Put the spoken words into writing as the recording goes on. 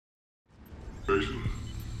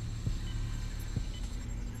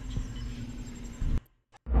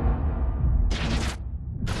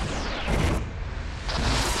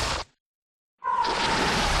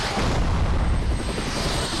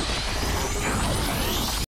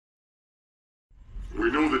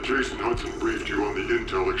Jason Hudson briefed you on the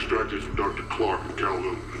intel extracted from Dr. Clark in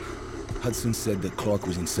Kowloon. Hudson said that Clark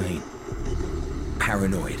was insane.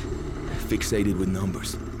 Paranoid. Fixated with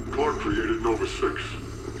numbers. Clark created Nova 6.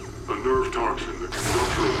 A nerve toxin that can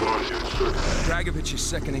rupture a body in seconds. Dragovich is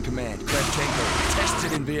second in command. Kravchenko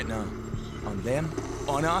tested in Vietnam. On them?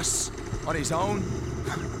 On us? On his own?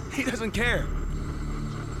 He doesn't care.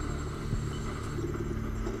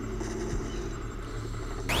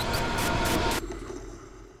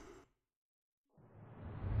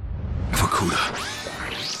 Vorkuta.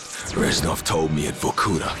 Reznov told me at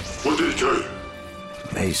Vorkuta. What did he tell you?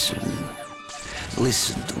 Mason,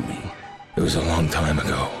 listen to me. It was a long time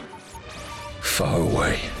ago. Far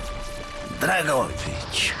away.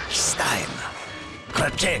 Dragovich, Steiner,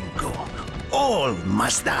 Kravchenko, all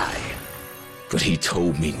must die. But he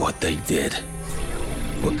told me what they did.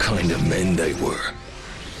 What kind of men they were.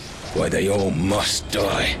 Why they all must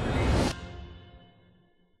die.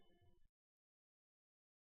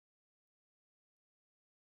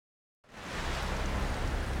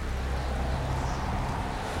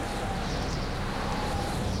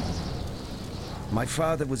 My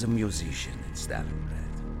father was a musician in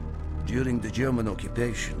Stalingrad. During the German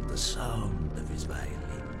occupation, the sound of his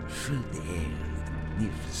violin filled the air with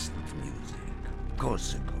magnificent music.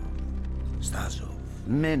 Korsakov, Stasov,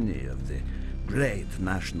 many of the great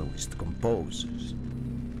nationalist composers.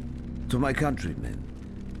 To my countrymen,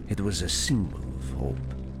 it was a symbol of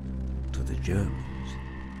hope. To the Germans,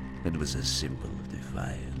 it was a symbol of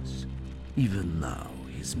defiance. Even now,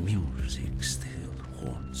 his music still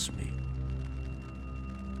haunts me.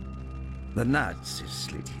 The Nazis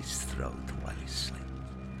slit his throat while he slept.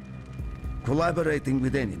 Collaborating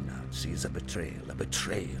with any Nazi is a betrayal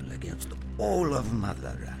against all of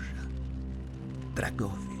Mother Russia.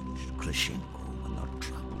 Dragovich, Kravchenko were not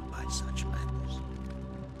troubled by such matters.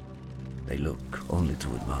 They look only to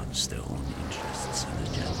advance their own interests and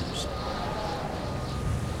agendas.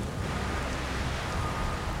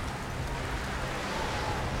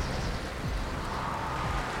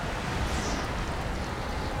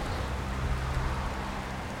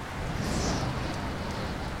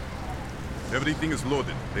 Everything is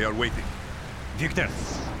loaded. They are waiting. Victor,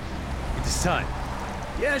 it is time.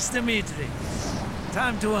 Yes, Dmitri.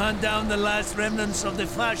 Time to hunt down the last remnants of the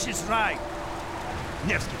fascist Reich.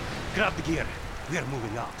 Nevsky, grab the gear. We are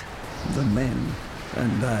moving out. The men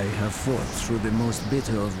and I have fought through the most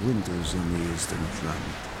bitter of winters on the Eastern Front.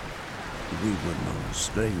 We were no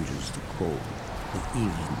strangers to cold, but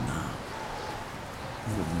even now,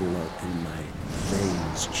 the blood in my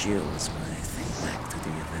veins chills when I think back to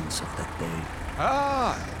the events of that day.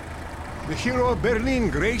 Ah! The hero of Berlin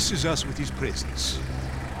graces us with his presence.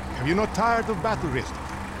 Have you not tired of battle,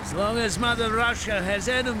 Reznov? As long as Mother Russia has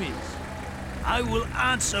enemies, I will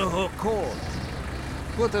answer her call.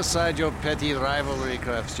 Put aside your petty rivalry,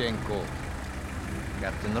 Kravchenko.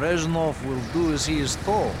 Captain Reznov will do as he is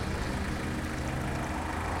told.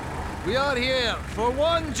 We are here for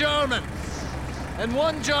one German, and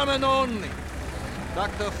one German only.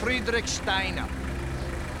 Dr. Friedrich Steiner.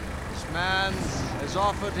 This man has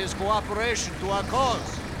offered his cooperation to our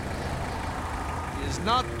cause. He is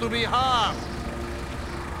not to be harmed.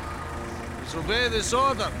 Disobey this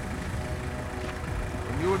order,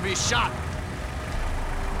 and you will be shot.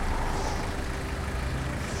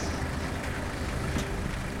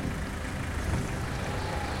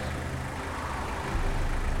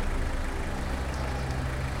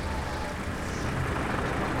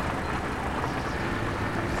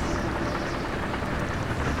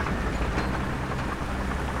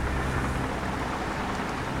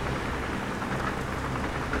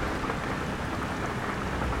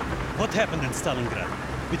 What happened in Stalingrad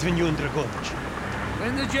between you and Dragovich?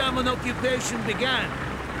 When the German occupation began,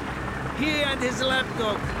 he and his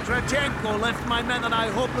lapdog, Kravchenko, left my men and I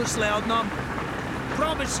hopelessly outnumbered.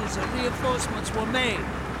 Promises of reinforcements were made,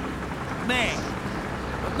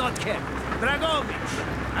 but not kept. Dragovich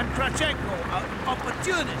and Kravchenko are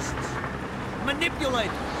opportunists,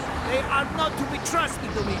 manipulators. They are not to be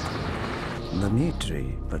trusted, Dmitri.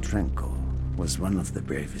 Dmitri Petrenko was one of the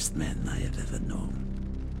bravest men I have ever known.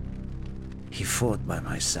 He fought by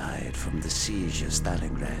my side from the siege of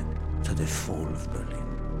Stalingrad to the fall of Berlin.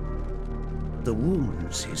 The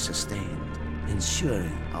wounds he sustained,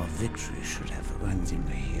 ensuring our victory, should have earned him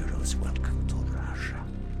a hero's welcome to Russia.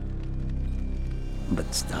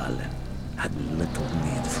 But Stalin had little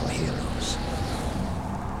need for heroes.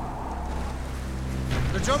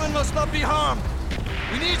 The German must not be harmed.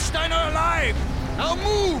 We need Steiner alive. Now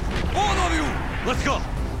move, all of you. Let's go!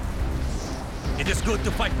 It is good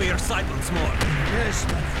to fight by your side once more. Yes,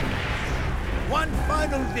 my friend. One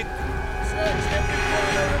final victory Search every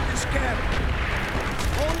corner of this camp.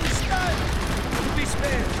 Only Steiner will be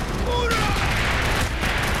spared. Hoorah!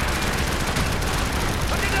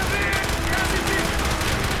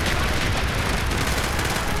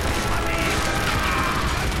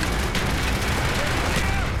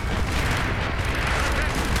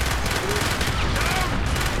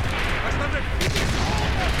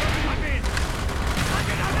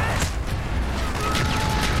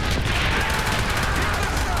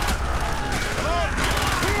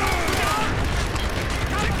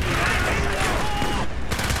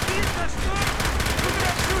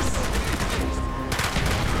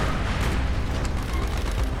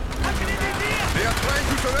 They are trying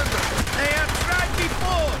to surrender. They have tried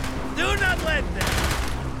before. Do not let them.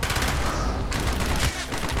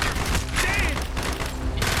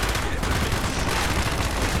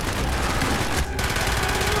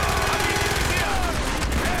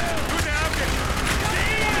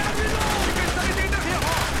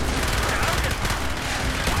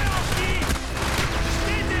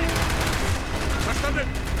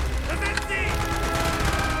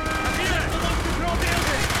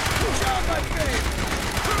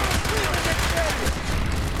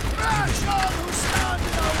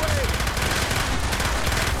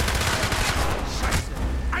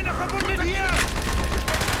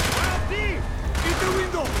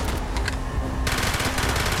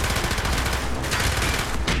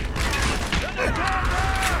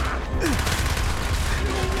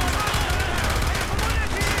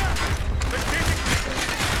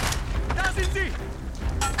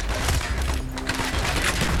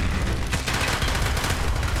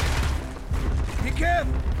 Be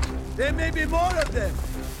careful! There may be more of them!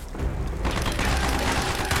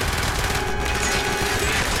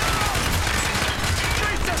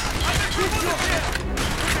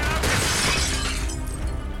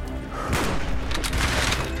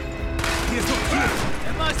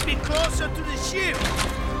 They must be closer to the ship!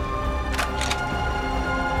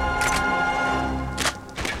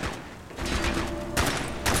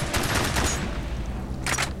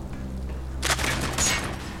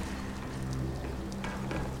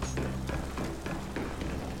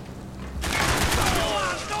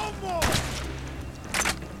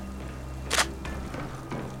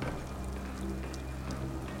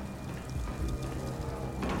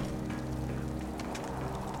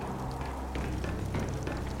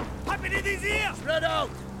 Spread out!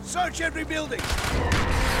 Search every building!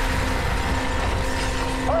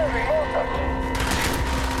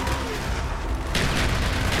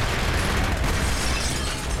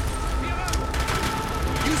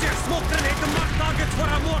 Use your smoke grenade to mark targets for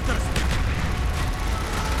our mortars!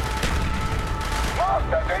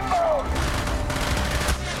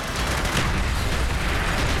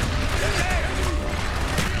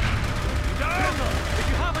 If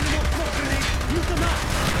you have any more smoke grenades, use them up!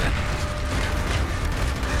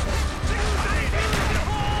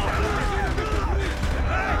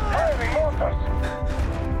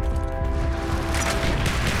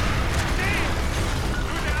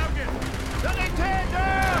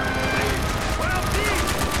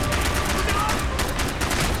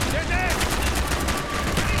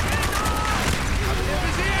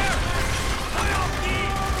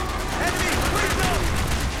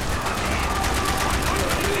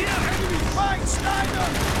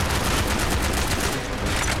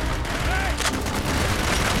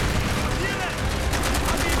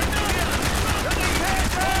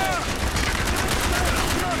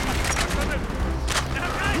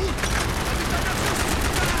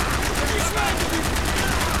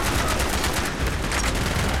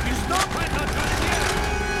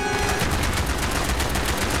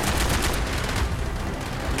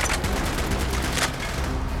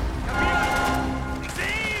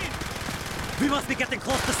 We must be getting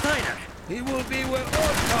close to Steiner. He will be where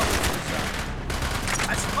all provinces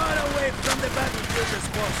are. As far away from the battlefield as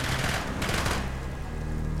possible.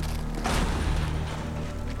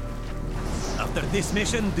 After this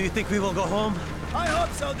mission, do you think we will go home? I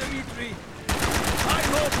hope so, Dmitri. I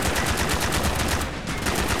hope.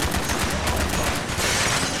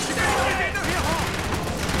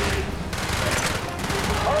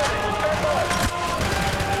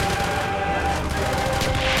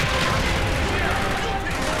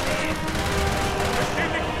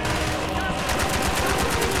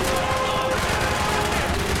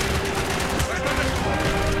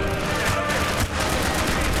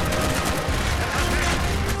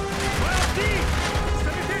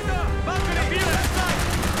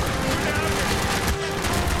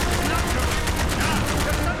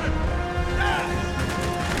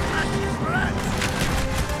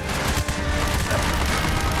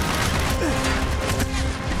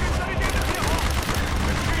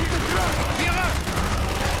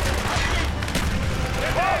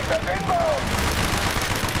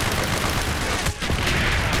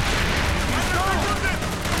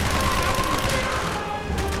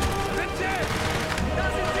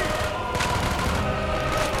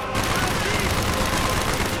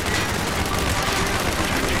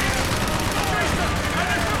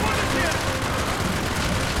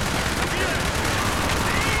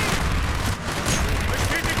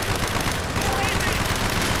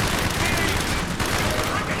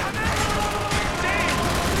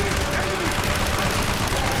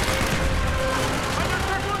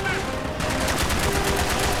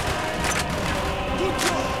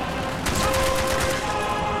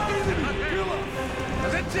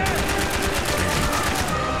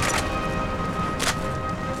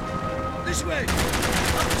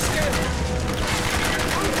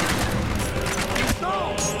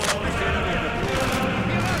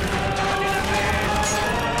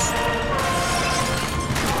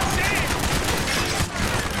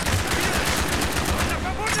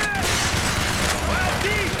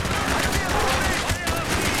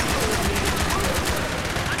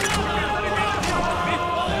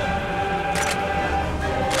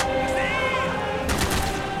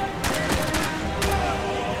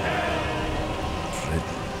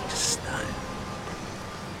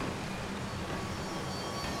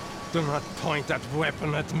 not point that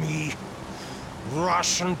weapon at me,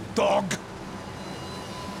 Russian dog!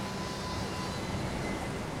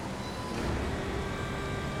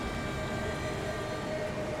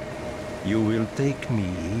 You will take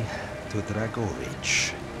me to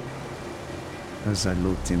Dragovich. As I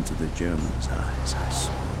looked into the German's eyes, I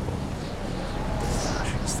saw the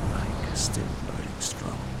flashing strike still burning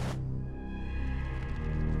strong.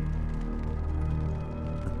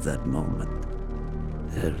 At that moment,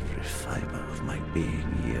 every fiber of my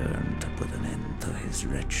being yearned to put an end to his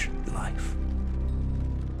wretched life.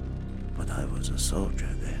 But I was a soldier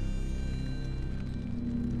then.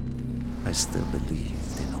 I still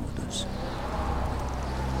believed in orders.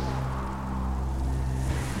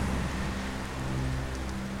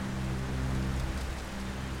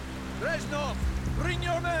 Reznov, bring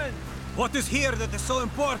your men! What is here that is so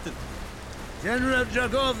important? General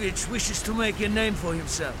Dragovich wishes to make a name for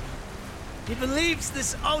himself. He believes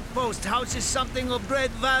this outpost houses something of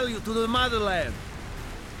great value to the motherland.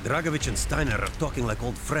 Dragovich and Steiner are talking like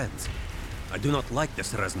old friends. I do not like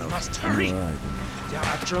this, Reznov. Must hurry! There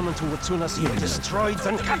are Germans who would sooner see you destroyed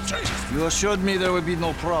than captured. You assured me there would be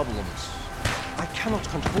no problems. I cannot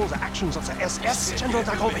control the actions of the SS, General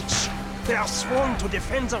Dragovich. They are sworn to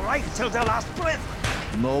defend the Reich till their last breath.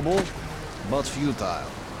 Noble, but futile.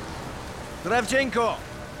 Kravchenko,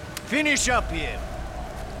 finish up here.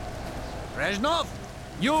 Reznov,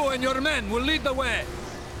 you and your men will lead the way.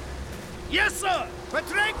 Yes, sir!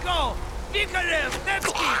 Petrenko! Nikolev!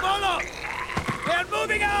 Nevsky! Volok! They are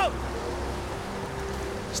moving out!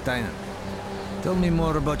 Steiner, tell me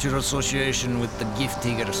more about your association with the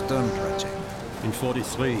Giftiger Stern project. In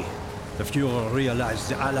 43, the Fuhrer realized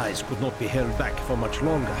the Allies could not be held back for much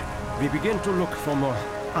longer. We began to look for more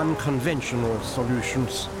unconventional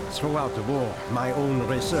solutions. Throughout the war, my own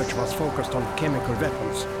research was focused on chemical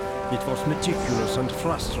weapons. It was meticulous and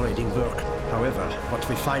frustrating work. However, what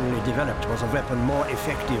we finally developed was a weapon more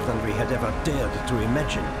effective than we had ever dared to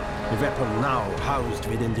imagine. A weapon now housed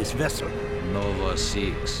within this vessel. Nova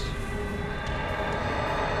 6.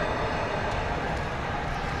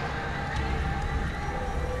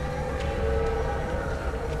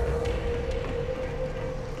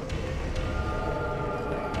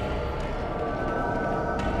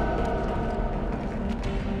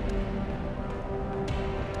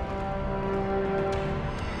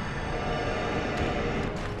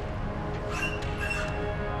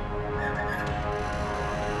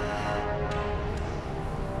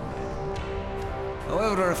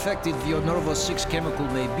 However effective your Nova 6 chemical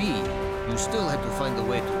may be, you still had to find a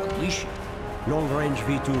way to unleash it. Long-range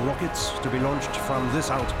V2 rockets to be launched from this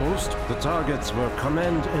outpost. The targets were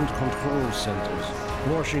command and control centers.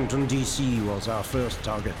 Washington, D.C. was our first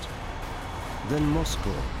target. Then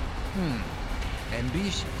Moscow.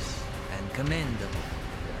 Ambitious and commendable,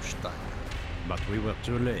 Herr Steiner. But we were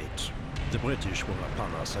too late. The British were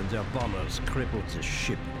upon us and their bombers crippled the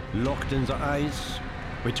ship. Locked in the ice,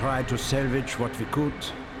 we tried to salvage what we could,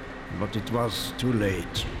 but it was too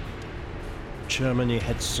late. Germany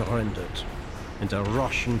had surrendered, and a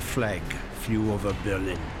Russian flag flew over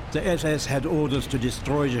Berlin. The SS had orders to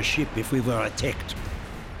destroy the ship if we were attacked.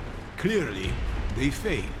 Clearly, they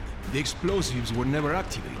failed. The explosives were never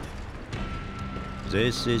activated.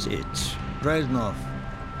 This is it. Reznov,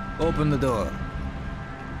 open the door.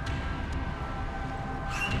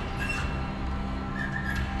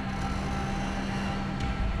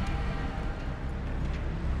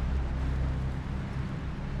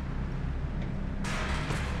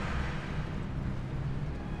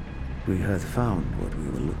 We had found what we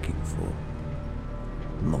were looking for.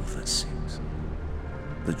 Nova 6.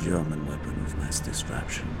 The German weapon of mass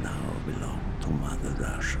destruction now belonged to Mother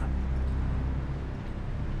Russia.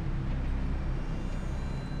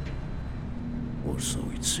 Or so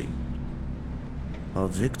it seemed. Our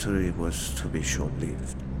victory was to be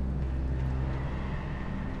short-lived.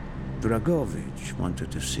 Dragovich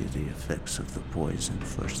wanted to see the effects of the poison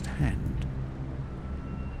firsthand.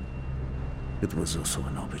 It was also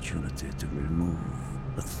an opportunity to remove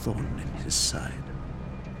a thorn in his side.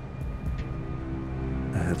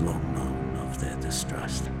 I had long known of their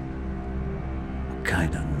distrust. What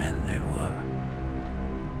kind of men they were.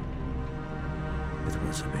 It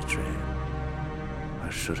was a betrayal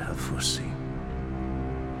I should have foreseen.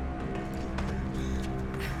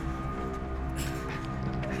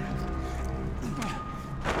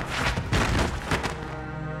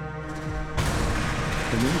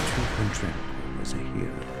 The military Petrenko was a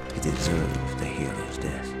hero. He deserved a hero's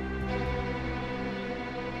death.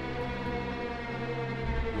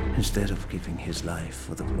 Instead of giving his life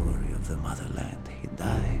for the glory of the motherland, he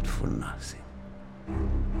died for nothing.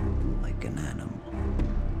 Like an animal.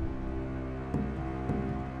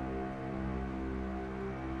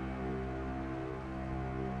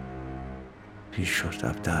 He should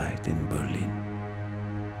have died in Berlin.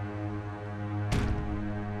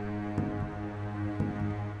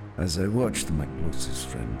 As I watched my closest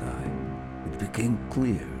friend die, it became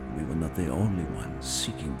clear we were not the only ones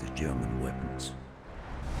seeking the German weapons.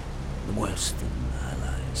 The Western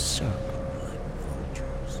Allies circled like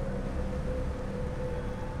vultures.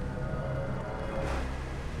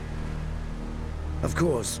 Of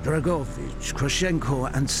course, Dragovich, Krashenko,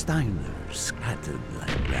 and Steiner scattered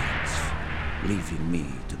like rats, leaving me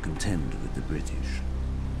to contend with the British.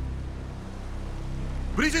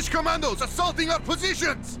 British commandos assaulting our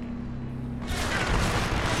positions!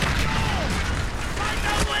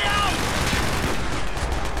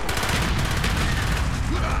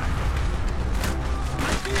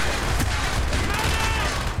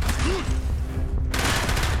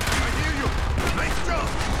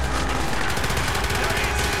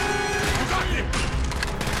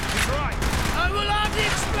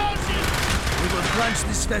 Plunge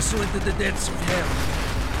this vessel into the depths of hell.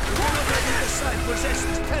 We will not let either side possess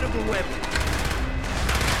this terrible weapon.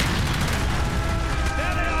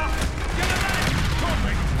 There they are! Get him at it!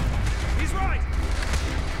 Perfect! He's right!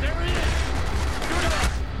 There he is! Good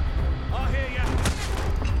enough! I hear ya!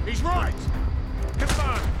 He's right!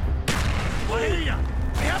 Confirmed! I hear ya!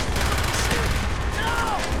 We have to pick up the ship!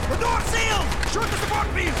 No! The door's sealed! Shoot the support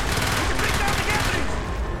beam! We can bring down the Gatherings!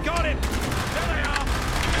 Got him! There they are!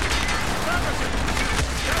 Affirmative!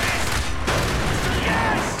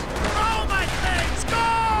 Yes! Roll, my things! Go!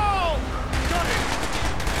 Got it!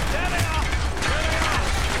 There they are! There they are!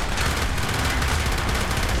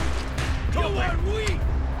 You are weak!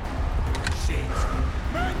 Shit!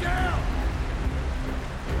 Man down!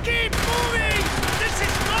 Keep moving! This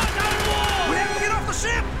is not our war! We have to get off the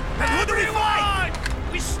ship! And who do we fight?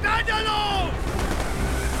 We stand alone!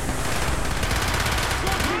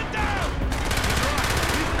 Run down! He's right!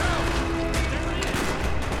 He's down! There he is!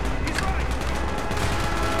 He's right!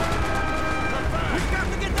 We've got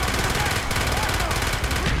to get down to the deck!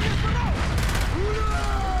 He's below!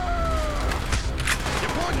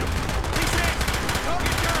 Deponio! He's hit!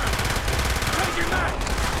 Target down! Changing back!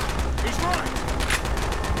 He's right!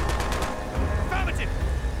 Affirmative!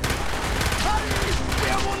 Hurry! We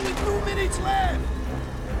have only 2 minutes left!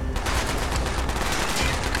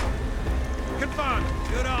 Confirmed!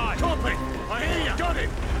 Good eye! Copy! I hear you! Got it!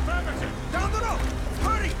 Affirmative! Down the road!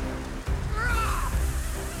 Hurry!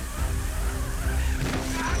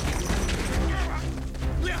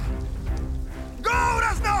 Go,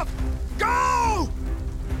 Reznov! Go!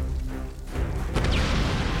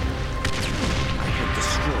 I had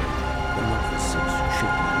destroyed the Nova 6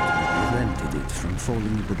 shipment and prevented it from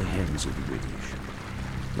falling into the hands of the British.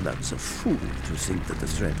 But I was a fool to think that the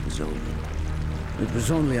threat was over. It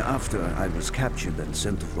was only after I was captured and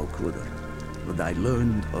sent to Vorkuta that I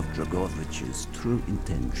learned of Dragovich's true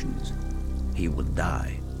intentions. He would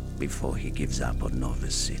die before he gives up on Nova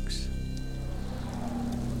 6.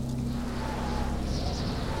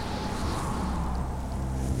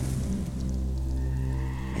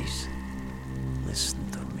 Mason,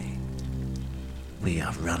 listen to me. We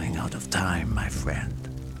are running out of time, my friend.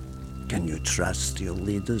 Can you trust your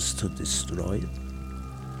leaders to destroy it?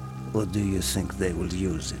 Or do you think they will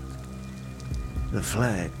use it? The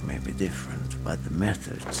flag may be different, but the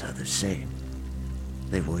methods are the same.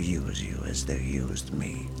 They will use you as they used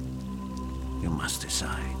me. You must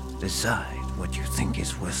decide. Decide what you think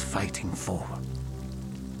is worth fighting for.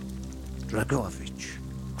 Dragovich,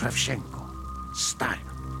 Kravchenko, Steiner.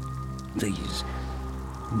 These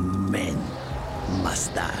men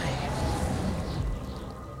must die.